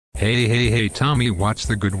Hey Tommy, what's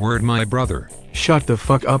the good word, my brother? Shut the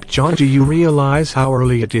fuck up, John. Do you realize how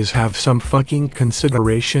early it is? Have some fucking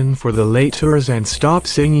consideration for the laters and stop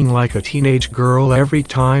singing like a teenage girl every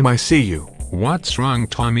time I see you. What's wrong,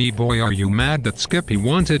 Tommy boy? Are you mad that Skippy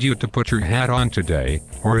wanted you to put your hat on today,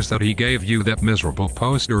 or is that he gave you that miserable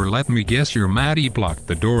poster? Let me guess, you're mad he blocked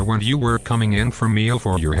the door when you were coming in for meal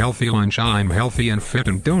for your healthy lunch. I'm healthy and fit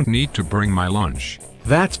and don't need to bring my lunch.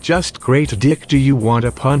 That's just great, Dick. Do you want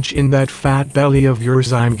a punch in that fat belly of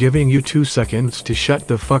yours? I'm giving you 2 seconds to shut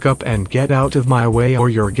the fuck up and get out of my way, or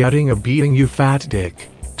you're getting a beating, you fat dick.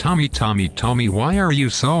 Tommy, why are you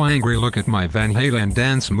so angry? Look at my Van Halen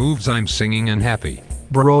dance moves. I'm singing and happy.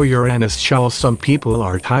 Bro, you're an asshole. Some people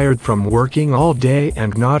are tired from working all day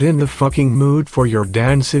and not in the fucking mood for your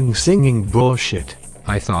dancing, singing bullshit.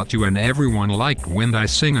 I thought you and everyone liked when I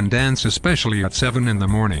sing and dance, especially at 7 in the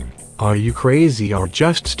morning. Are you crazy or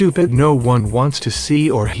just stupid? No one wants to see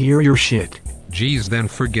or hear your shit. Geez, then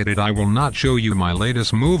forget it. I will not show you my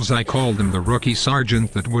latest moves. I called him the rookie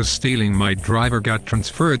sergeant that was stealing. My driver got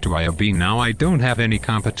transferred to IAB. Now I don't have any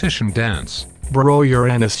competition dance. Bro, you're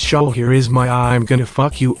an asshole. Here is my I'm gonna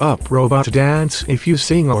fuck you up robot dance if you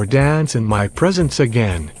sing or dance in my presence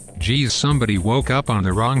again. Geez, somebody woke up on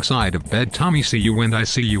the wrong side of bed. Tommy, see you and I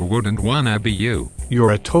see you. Wouldn't wanna be you.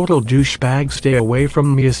 You're a total douchebag. Stay away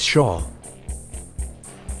from me, asshole.